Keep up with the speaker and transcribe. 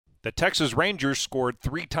The Texas Rangers scored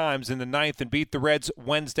 3 times in the ninth and beat the Reds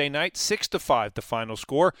Wednesday night, 6-5 the final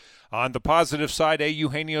score. On the positive side,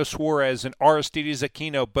 Eugenio Suarez and Aristides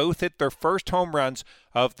Aquino both hit their first home runs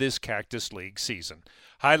of this Cactus League season.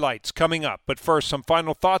 Highlights coming up, but first some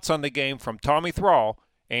final thoughts on the game from Tommy Thrall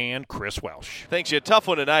and Chris Welsh. Thanks. You had a tough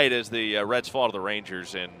one tonight as the Reds fall to the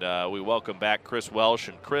Rangers, and we welcome back Chris Welsh.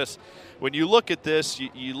 And Chris, when you look at this,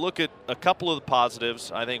 you look at a couple of the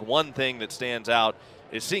positives. I think one thing that stands out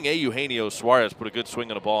is seeing Eugenio Suarez put a good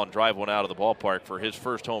swing on a ball and drive one out of the ballpark for his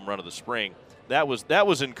first home run of the spring. That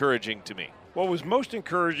was encouraging to me. What was most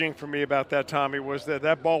encouraging for me about that, Tommy, was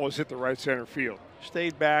that ball was hit the right center field.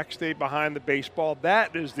 Stayed back, stayed behind the baseball.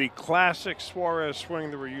 That is the classic Suarez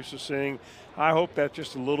swing that we're used to seeing. I hope that's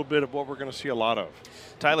just a little bit of what we're going to see a lot of.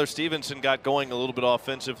 Tyler Stevenson got going a little bit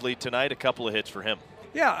offensively tonight, a couple of hits for him.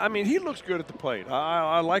 Yeah, I mean, he looks good at the plate.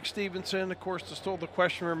 I like Stevenson. Of course, still the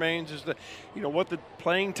question remains is what the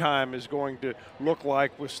playing time is going to look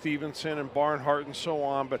like with Stevenson and Barnhart and so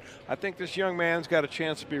on. But I think this young man's got a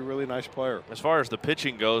chance to be a really nice player. As far as the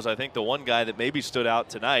pitching goes, I think the one guy that maybe stood out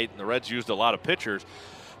tonight, and the Reds used a lot of pitchers,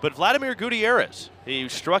 but Vladimir Gutierrez. He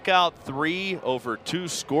struck out 3 over 2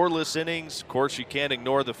 scoreless innings. Of course, you can't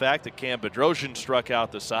ignore the fact that Cam Bedrosian struck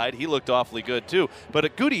out the side. He looked awfully good, too.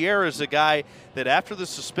 But Gutierrez is a guy that after the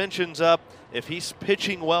suspension's up, if he's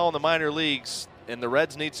pitching well in the minor leagues and the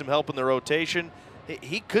Reds need some help in the rotation,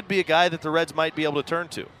 he could be a guy that the Reds might be able to turn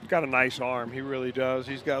to. He's got a nice arm. He really does.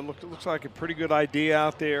 He's got looks like a pretty good idea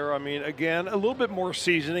out there. I mean, again, a little bit more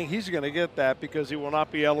seasoning. He's going to get that because he will not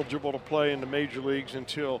be eligible to play in the major leagues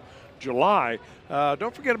until July.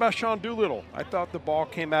 Don't forget about Sean Doolittle. I thought the ball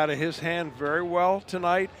came out of his hand very well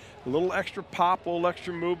tonight. A little extra pop, a little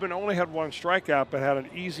extra movement. Only had 1 strikeout, but had an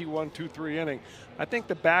easy 1-2-3 inning. I think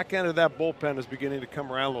the back end of that bullpen is beginning to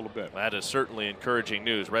come around a little bit. That is certainly encouraging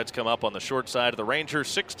news. Reds come up on the short side of the Rangers,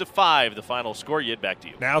 6-5, the final score. Yid, back to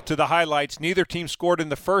you. Now to the highlights. Neither team scored in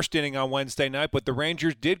the first inning on Wednesday night, but the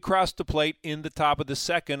Rangers did cross the plate in the top of the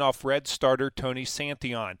second off Reds starter Tony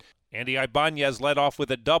Santillan. Andy Ibanez led off with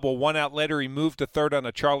a double. 1 out later, he moved to third on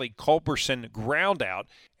a Charlie Culberson ground out.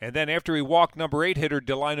 And then after he walked number 8 hitter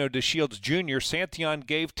Delino DeShields Jr., Santillan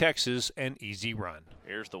gave Texas an easy run.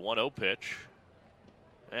 Here's the 1-0 pitch.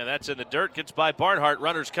 And that's in the dirt. Gets by Barnhart.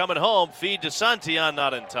 Runners coming home. Feed to Santillan,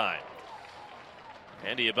 not in time.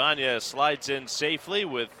 Andy Ibanez slides in safely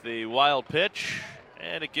with the wild pitch.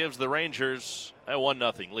 And it gives the Rangers a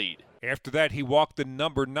 1-0 lead. After that, he walked the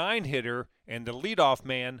number 9 hitter, and the leadoff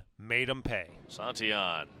man made him pay.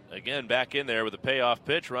 Santillan again back in there with a payoff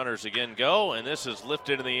pitch. Runners again go, and this is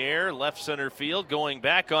lifted in the air, left center field. Going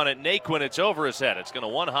back on it, Naquin, it's over his head. It's going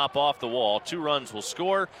to 1-hop off the wall. 2 runs will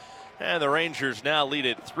score, and the Rangers now lead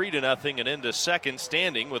it 3-0 and into second,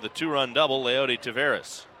 standing with a 2-run double, Leody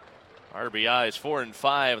Taveras. RBIs 4 and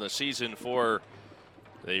 5 in the season for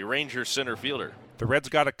the Rangers center fielder. The Reds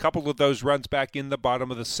got a couple of those runs back in the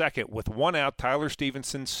bottom of the second. With 1 out, Tyler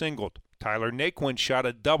Stevenson singled. Tyler Naquin shot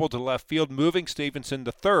a double to left field, moving Stevenson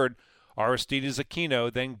to third. Aristides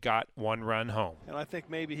Aquino then got 1 run home. And I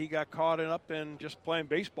think maybe he got caught up in just playing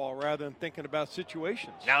baseball rather than thinking about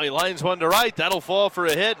situations. Now he lines one to right. That'll fall for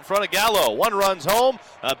a hit in front of Gallo. 1 runs home.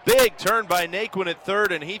 A big turn by Naquin at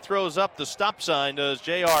third, and he throws up the stop sign, does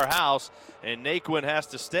J.R. House, and Naquin has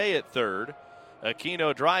to stay at third.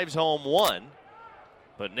 Aquino drives home 1.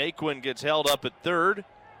 But Naquin gets held up at third.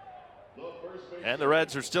 And the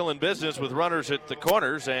Reds are still in business with runners at the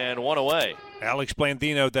corners and 1 away. Alex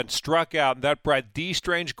Blandino then struck out, and that brought D.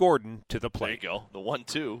 Strange Gordon to the plate. There you go. The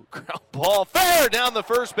 1-2. Ground ball fair down the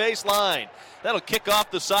first base line. That'll kick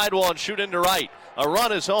off the sidewall and shoot into right. A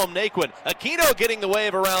run is home. Naquin. Aquino getting the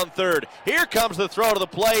wave around third. Here comes the throw to the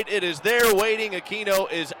plate. It is there waiting.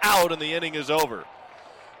 Aquino is out, and the inning is over.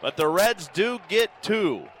 But the Reds do get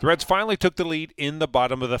 2. The Reds finally took the lead in the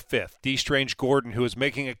bottom of the 5th. D. Strange Gordon, who was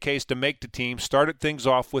making a case to make the team, started things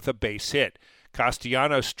off with a base hit.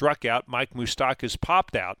 Castellanos struck out. Mike Moustakas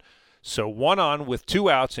popped out. So 1 on with 2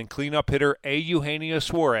 outs, and cleanup hitter Eugenio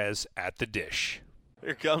Suarez at the dish.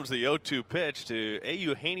 Here comes the 0-2 pitch to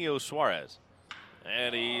Eugenio Suarez.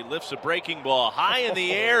 And he lifts a breaking ball high in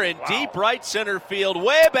the air in deep right center field.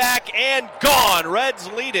 Way back and gone.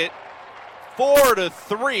 Reds lead it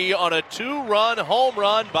 4-3 on a 2-run home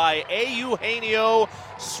run by Eugenio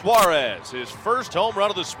Suarez, his first home run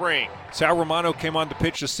of the spring. Sal Romano came on to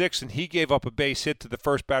pitch the 6th, and he gave up a base hit to the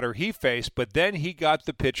first batter he faced, but then he got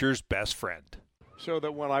the pitcher's best friend. So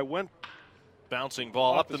that when I went bouncing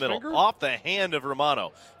ball up the middle, off the hand of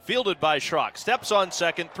Romano, fielded by Schrock, steps on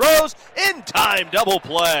second, throws in time, double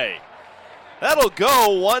play. That'll go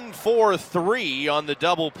 1-4-3 on the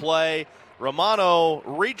double play. Romano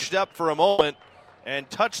reached up for a moment, and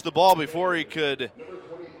touched the ball before he could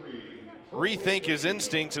rethink his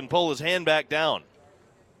instincts and pull his hand back down.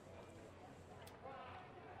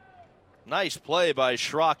 Nice play by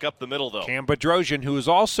Schrock up the middle, though. Cam Bedrosian, who was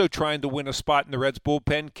also trying to win a spot in the Reds'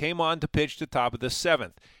 bullpen, came on to pitch the top of the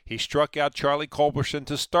 7th. He struck out Charlie Culberson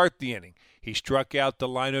to start the inning. He struck out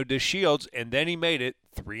Delino DeShields, and then he made it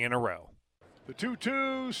 3 in a row. The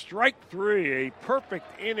 2-2, strike 3. A perfect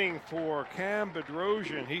inning for Cam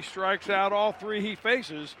Bedrosian. He strikes out all 3 he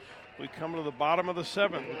faces. We come to the bottom of the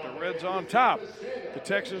 7th with the Reds on top. The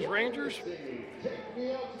Texas Rangers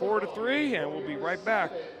 4-3, and we'll be right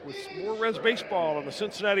back with more Reds baseball on the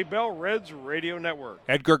Cincinnati Bell Reds Radio Network.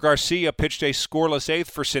 Edgar Garcia pitched a scoreless 8th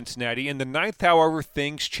for Cincinnati. In the 9th, however,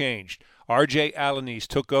 things changed. R.J. Alanis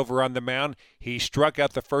took over on the mound. He struck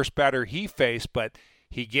out the first batter he faced, but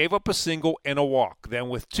he gave up a single and a walk. Then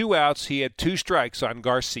with 2 outs, he had 2 strikes on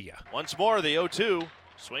Garcia. Once more, the 0-2.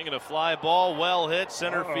 Swinging a fly ball, well hit,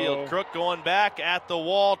 center field. Crook going back at the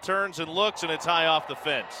wall, turns and looks, and it's high off the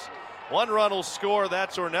fence. 1 run will score.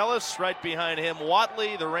 That's Ornelas. Right behind him,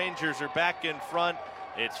 Watley. The Rangers are back in front.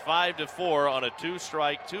 It's 5-4 on a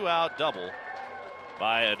 2-strike, 2-out double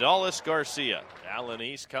by Adolis Garcia.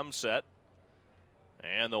 Alanis comes set.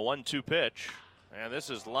 And the 1-2 pitch. And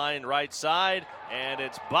this is lined right side, and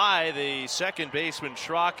it's by the second baseman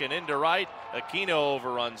Schrock and into right. Aquino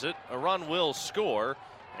overruns it. A run will score,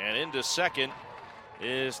 and into second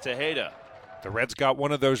is Tejeda. The Reds got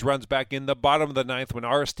one of those runs back in the bottom of the 9th when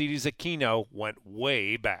Aristides Aquino went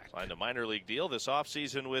way back. Signed a minor league deal this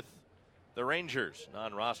offseason with the Rangers.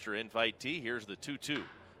 Non-roster invitee. Here's the 2-2.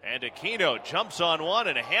 And Aquino jumps on one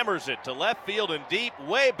and hammers it to left field and deep,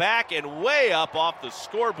 way back and way up off the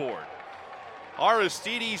scoreboard.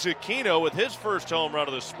 Aristides Aquino with his first home run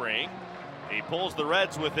of the spring. He pulls the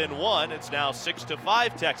Reds within 1. It's now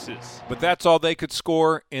 6-5 Texas. But that's all they could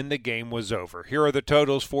score, and the game was over. Here are the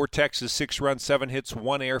totals for Texas: 6 runs, 7 hits,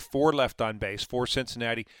 1 error, 4 left on base. For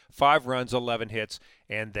Cincinnati, 5 runs, 11 hits,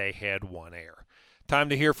 and they had 1 error. Time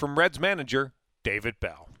to hear from Reds manager David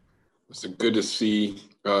Bell. It's good to see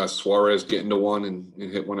Suarez get into one and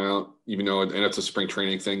hit one out, even though and it's a spring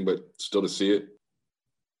training thing, but still to see it.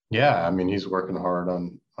 Yeah, I mean, he's working hard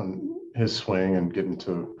on his swing and getting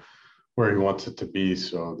to where he wants it to be.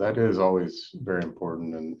 So that is always very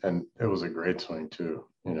important. And it was a great swing too.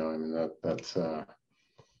 You know, I mean, that's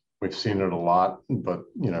we've seen it a lot, but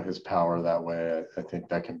you know, his power that way, I think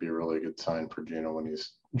that can be a really good sign for Gino when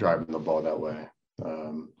he's driving the ball that way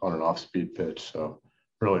on an off-speed pitch. So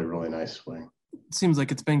really, really nice swing. It seems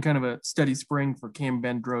like it's been kind of a steady spring for Cam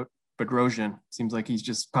Bedrosian. Seems like he's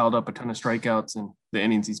just piled up a ton of strikeouts in the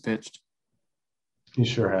innings he's pitched. He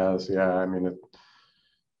sure has. Yeah. I mean,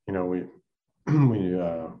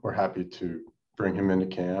 we're happy to bring him into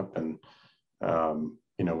camp, and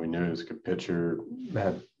you know, we knew he was a good pitcher,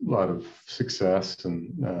 had a lot of success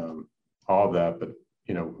and all of that, but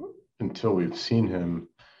you know, until we've seen him,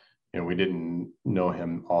 you know, we didn't know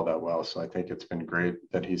him all that well. So I think it's been great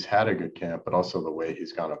that he's had a good camp, but also the way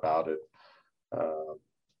he's gone about it.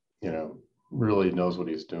 You know, really knows what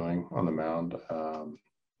he's doing on the mound,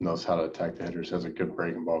 knows how to attack the hitters, has a good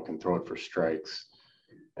breaking ball, can throw it for strikes,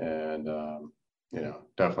 and, you know,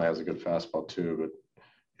 definitely has a good fastball too, but,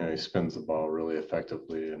 you know, he spins the ball really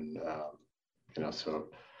effectively. And, you know, so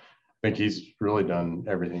I think he's really done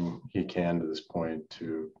everything he can to this point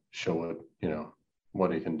to show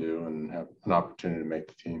what he can do and have an opportunity to make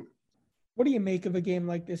the team. What do you make of a game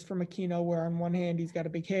like this from Aquino, where on one hand he's got a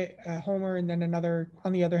big hit, a homer, and then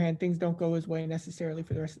on the other hand, things don't go his way necessarily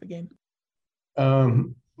for the rest of the game?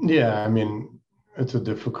 Yeah, I mean, it's a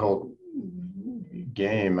difficult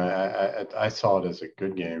game. I saw it as a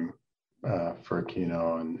good game for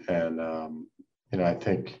Aquino, and you know, I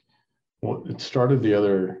think it started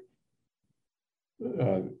the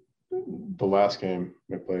last game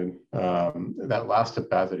we played. That last at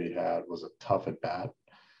bat that he had was a tough at bat.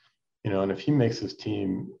 You know, and if he makes his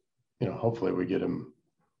team, you know, hopefully we get him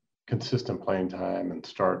consistent playing time and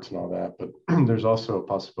starts and all that. But there's also a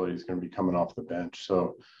possibility he's going to be coming off the bench.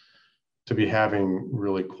 So to be having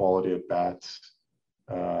really quality at bats,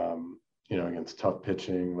 you know, against tough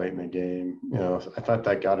pitching late in the game, you know, I thought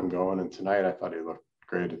that got him going. And tonight I thought he looked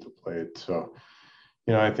great at the plate. So,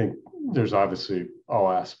 you know, I think there's obviously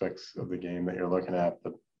all aspects of the game that you're looking at,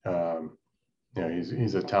 but, you know,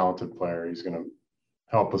 he's a talented player. He's going to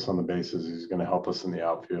help us on the bases. He's going to help us in the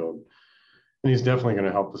outfield, and he's definitely going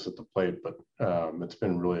to help us at the plate. But it's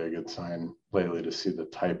been really a good sign lately to see the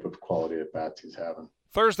type of quality at bats he's having.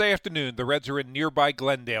 Thursday afternoon, the Reds are in nearby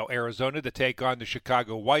Glendale, Arizona, to take on the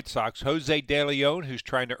Chicago White Sox. Jose De Leon, who's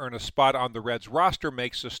trying to earn a spot on the Reds roster,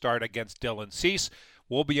 makes the start against Dylan Cease.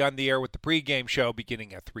 We'll be on the air with the pregame show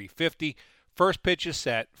beginning at 3:50. First pitch is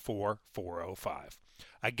set for 4:05.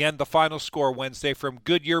 Again, the final score Wednesday from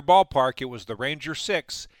Goodyear Ballpark, it was the Rangers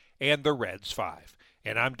 6 and the Reds 5.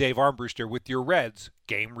 And I'm Dave Armbruster with your Reds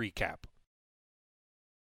game recap.